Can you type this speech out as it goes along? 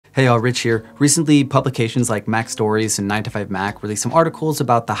Hey y'all, Rich here. Recently, publications like Mac Stories and 9to5Mac released some articles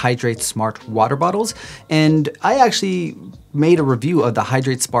about the Hidrate smart water bottles, and I actually made a review of the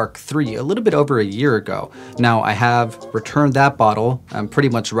HidrateSpark 3 a little bit over a year ago. Now, I have returned that bottle pretty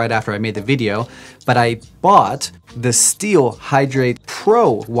much right after I made the video, but I bought the steel Hidrate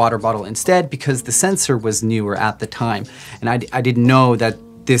Pro water bottle instead because the sensor was newer at the time, and I didn't know that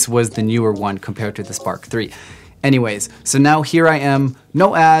this was the newer one compared to the Spark 3. Anyways, so now here I am,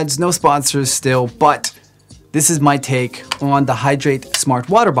 no ads, no sponsors still, but this is my take on the Hidrate smart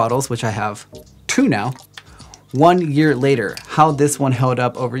water bottles, which I have two now. 1 year later, how this one held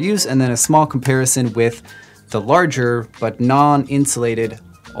up over use, and then a small comparison with the larger but non-insulated,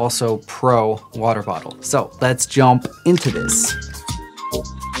 also Pro water bottle. So let's jump into this.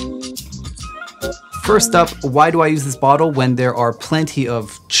 First up, why do I use this bottle when there are plenty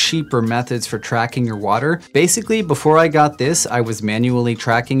of cheaper methods for tracking your water? Basically, before I got this, I was manually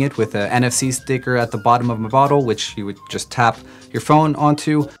tracking it with an NFC sticker at the bottom of my bottle, which you would just tap your phone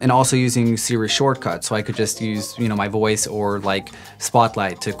onto, and also using Siri shortcuts. So I could just use, my voice or like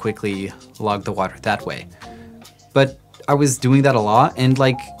Spotlight to quickly log the water that way. But I was doing that a lot, and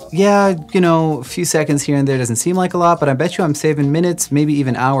a few seconds here and there doesn't seem like a lot, but I bet you I'm saving minutes, maybe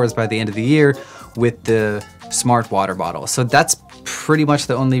even hours by the end of the year with the smart water bottle. So that's pretty much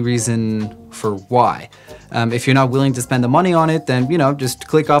the only reason for why. If you're not willing to spend the money on it, then, just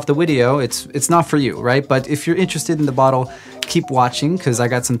click off the video. It's not for you, right? But if you're interested in the bottle, keep watching because I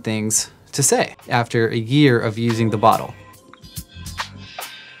got some things to say after a year of using the bottle.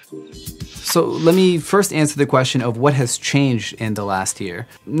 So let me first answer the question of what has changed in the last year.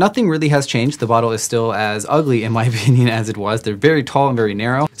 Nothing really has changed. The bottle is still as ugly, in my opinion, as it was. They're very tall and very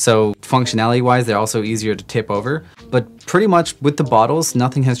narrow, so functionality-wise, they're also easier to tip over. But pretty much with the bottles,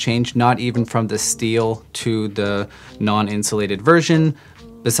 nothing has changed, not even from the steel to the non-insulated version,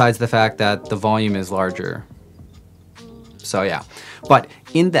 besides the fact that the volume is larger. So yeah. But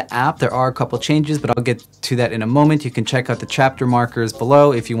in the app, there are a couple changes, but I'll get to that in a moment. You can check out the chapter markers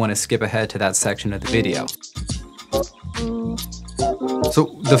below if you want to skip ahead to that section of the video.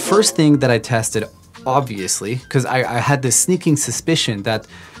 So the first thing that I tested, obviously, because I had this sneaking suspicion that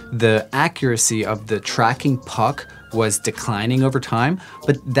the accuracy of the tracking puck was declining over time,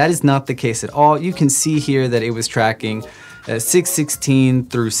 but that is not the case at all. You can see here that it was tracking 616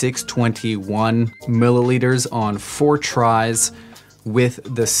 through 621 milliliters on 4 tries with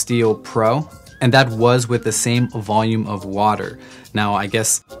the Steel Pro, and that was with the same volume of water. Now, I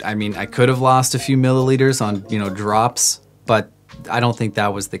could have lost a few milliliters on, drops, but I don't think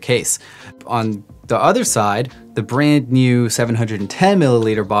that was the case. On the other side, the brand new 710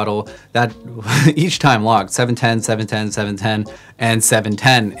 milliliter bottle, that each time logged 710, 710, 710, and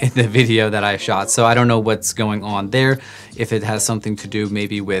 710 in the video that I shot. So I don't know what's going on there, if it has something to do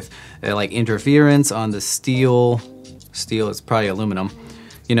maybe with like interference on the steel is probably aluminum,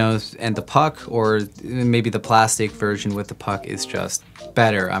 and the puck, or maybe the plastic version with the puck is just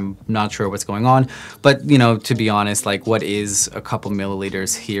better. I'm not sure what's going on, but to be honest, what is a couple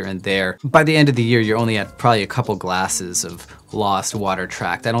milliliters here and there? By the end of the year, you're only at probably a couple glasses of lost water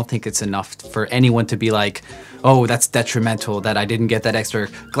tracked. I don't think it's enough for anyone to be like, oh, that's detrimental that I didn't get that extra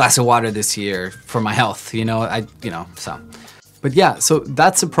glass of water this year for my health, so. But yeah, so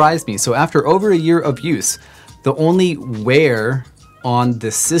that surprised me. So after over a year of use, the only wear on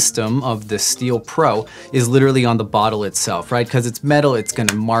the system of the Steel Pro is literally on the bottle itself, right? Because it's metal, it's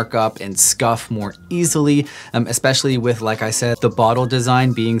gonna mark up and scuff more easily, especially with, like I said, the bottle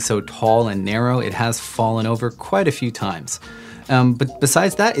design being so tall and narrow, it has fallen over quite a few times. But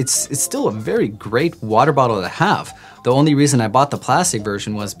besides that, it's still a very great water bottle to have. The only reason I bought the plastic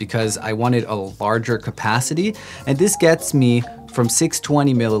version was because I wanted a larger capacity, and this gets me from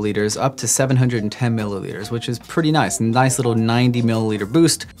 620 milliliters up to 710 milliliters, which is pretty nice. A nice little 90 milliliter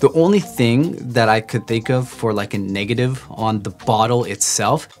boost. The only thing that I could think of for like a negative on the bottle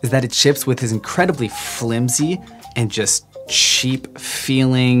itself is that it ships with this incredibly flimsy and just cheap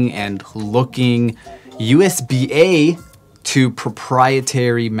feeling and looking USB-A to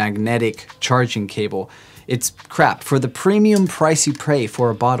proprietary magnetic charging cable. It's crap. For the premium price you pay for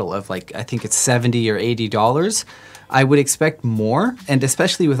a bottle of I think it's $70 or $80, I would expect more, and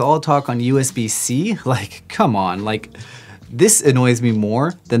especially with all talk on USB-C, come on, this annoys me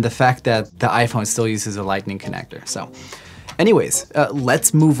more than the fact that the iPhone still uses a lightning connector. So anyways,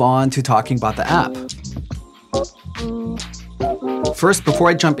 let's move on to talking about the app. First, before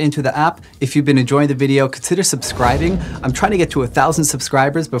I jump into the app, if you've been enjoying the video, consider subscribing. I'm trying to get to 1,000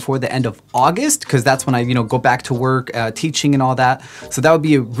 subscribers before the end of August, because that's when I, go back to work, teaching and all that. So that would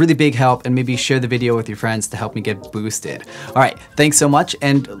be a really big help, and maybe share the video with your friends to help me get boosted. All right, thanks so much.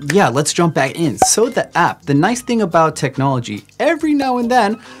 And yeah, let's jump back in. So the app, the nice thing about technology, every now and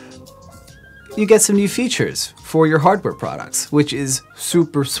then, you get some new features for your hardware products, which is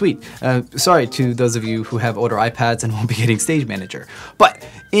super sweet. Sorry to those of you who have older iPads and won't be getting Stage Manager. But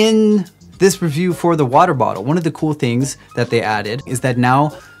in this review for the water bottle, one of the cool things that they added is that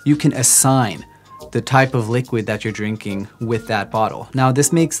now you can assign the type of liquid that you're drinking with that bottle. Now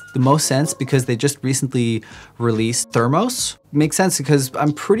this makes the most sense because they just recently released thermos. Makes sense because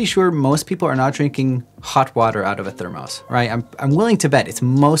I'm pretty sure most people are not drinking hot water out of a thermos, right? I'm willing to bet it's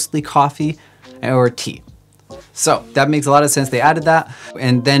mostly coffee or tea. So that makes a lot of sense. They added that.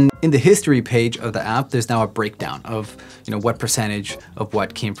 And then in the history page of the app, there's now a breakdown of what percentage of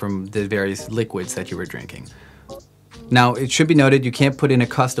what came from the various liquids that you were drinking. Now, it should be noted, you can't put in a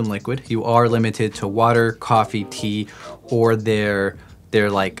custom liquid. You are limited to water, coffee, tea, or their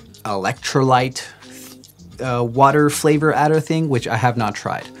like electrolyte water flavor adder thing, which I have not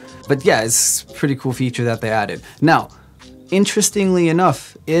tried. But yeah, it's a pretty cool feature that they added. Now, interestingly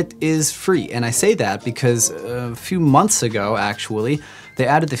enough, it is free. And I say that because a few months ago, actually, they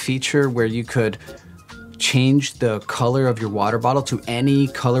added the feature where you could change the color of your water bottle to any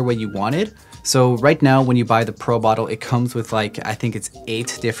colorway you wanted. So right now, when you buy the Pro bottle, it comes with I think it's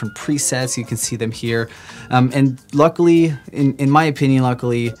 8 different presets. You can see them here. And luckily, in my opinion,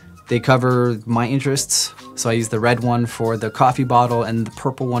 luckily, they cover my interests. So I use the red one for the coffee bottle and the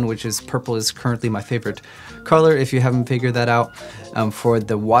purple one, purple is currently my favorite color, if you haven't figured that out, for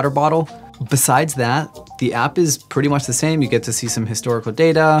the water bottle. Besides that, the app is pretty much the same. You get to see some historical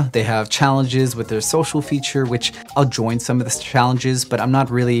data. They have challenges with their social feature, which I'll join some of the challenges, but I'm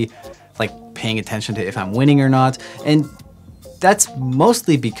not really paying attention to if I'm winning or not. And that's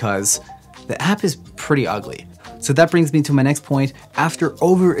mostly because the app is pretty ugly. So that brings me to my next point. After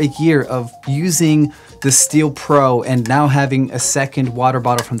over a year of using the Steel Pro and now having a second water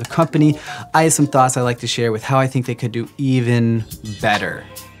bottle from the company, I have some thoughts I'd like to share with how I think they could do even better.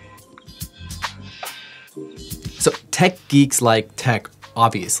 So tech geeks like tech,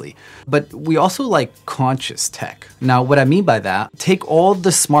 obviously, but we also like conscious tech. Now, what I mean by that, take all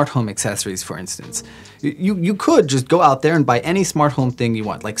the smart home accessories, for instance. You could just go out there and buy any smart home thing you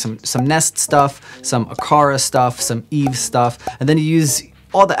want, like some Nest stuff, some Aqara stuff, some Eve stuff, and then you use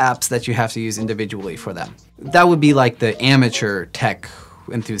all the apps that you have to use individually for them. That would be like the amateur tech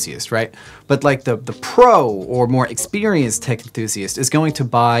enthusiast, right? But like the pro or more experienced tech enthusiast is going to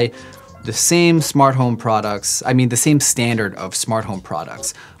buy the same smart home products, the same standard of smart home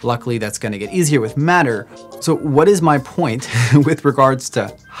products. Luckily, that's gonna get easier with Matter. So what is my point with regards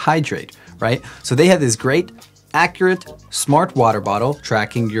to Hidrate, right? So they have this great, accurate, smart water bottle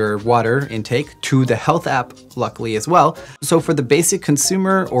tracking your water intake to the health app, luckily as well. So for the basic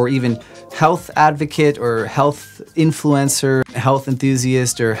consumer or even health advocate or health influencer, health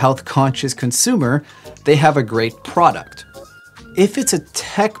enthusiast or health conscious consumer, they have a great product. If it's a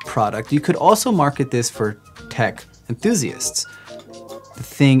tech product, you could also market this for tech enthusiasts. The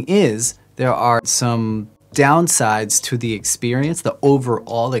thing is, there are some downsides to the experience, the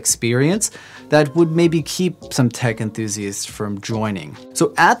overall experience, that would maybe keep some tech enthusiasts from joining.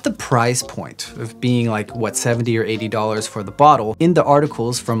 So at the price point of being $70 or $80 for the bottle, in the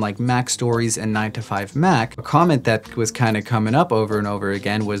articles from Mac Stories and 9to5 Mac, a comment that was kind of coming up over and over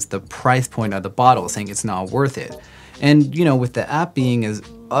again was the price point of the bottle, saying it's not worth it. And with the app being as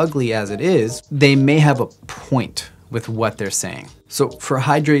ugly as it is, they may have a point with what they're saying. So for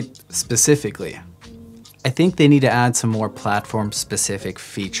Hidrate specifically, I think they need to add some more platform specific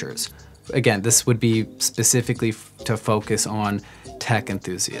features. Again, this would be specifically to focus on tech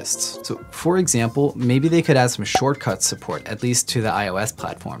enthusiasts. So for example, maybe they could add some shortcut support, at least to the iOS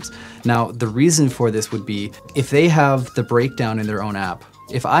platforms. Now, the reason for this would be if they have the breakdown in their own app.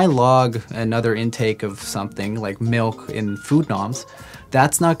 If I log another intake of something like milk in Food Noms,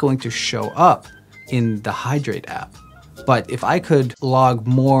 that's not going to show up in the Hidrate app. But if I could log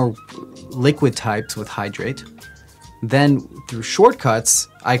more liquid types with Hidrate, then through shortcuts,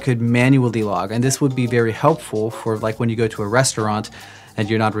 I could manually log. And this would be very helpful for when you go to a restaurant and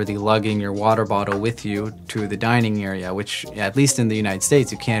you're not really lugging your water bottle with you to the dining area, which at least in the United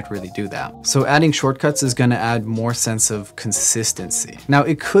States, you can't really do that. So adding shortcuts is gonna add more sense of consistency. Now,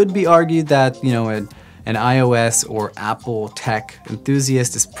 it could be argued that, an iOS or Apple tech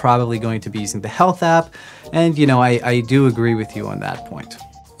enthusiast is probably going to be using the health app. And, I do agree with you on that point.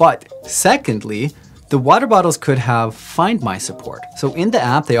 But secondly, The water bottles could have Find My support. So in the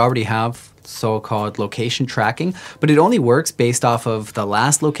app, they already have so-called location tracking, but it only works based off of the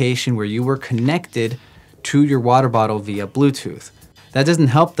last location where you were connected to your water bottle via Bluetooth. That doesn't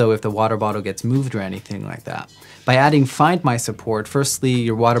help though if the water bottle gets moved or anything like that. By adding Find My support, firstly,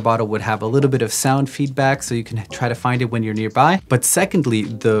 your water bottle would have a little bit of sound feedback so you can try to find it when you're nearby. But secondly,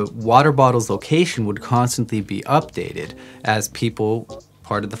 the water bottle's location would constantly be updated as people,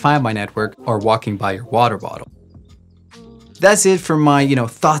 part of the Find My network, are walking by your water bottle. That's it for my,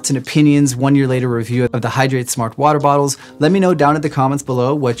 thoughts and opinions 1 year later review of the Hidrate Smart water bottles. Let me know down in the comments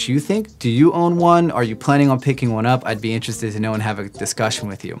below what you think. Do you own one? Are you planning on picking one up? I'd be interested to know and have a discussion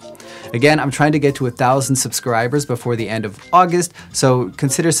with you. Again, I'm trying to get to 1,000 subscribers before the end of August, so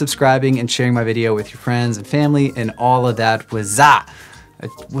consider subscribing and sharing my video with your friends and family and all of that. Wazza!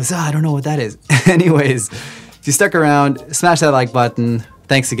 I don't know what that is. Anyways, if you stuck around, smash that like button.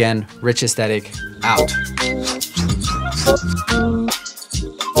 Thanks again. Rich Aesthetic, out.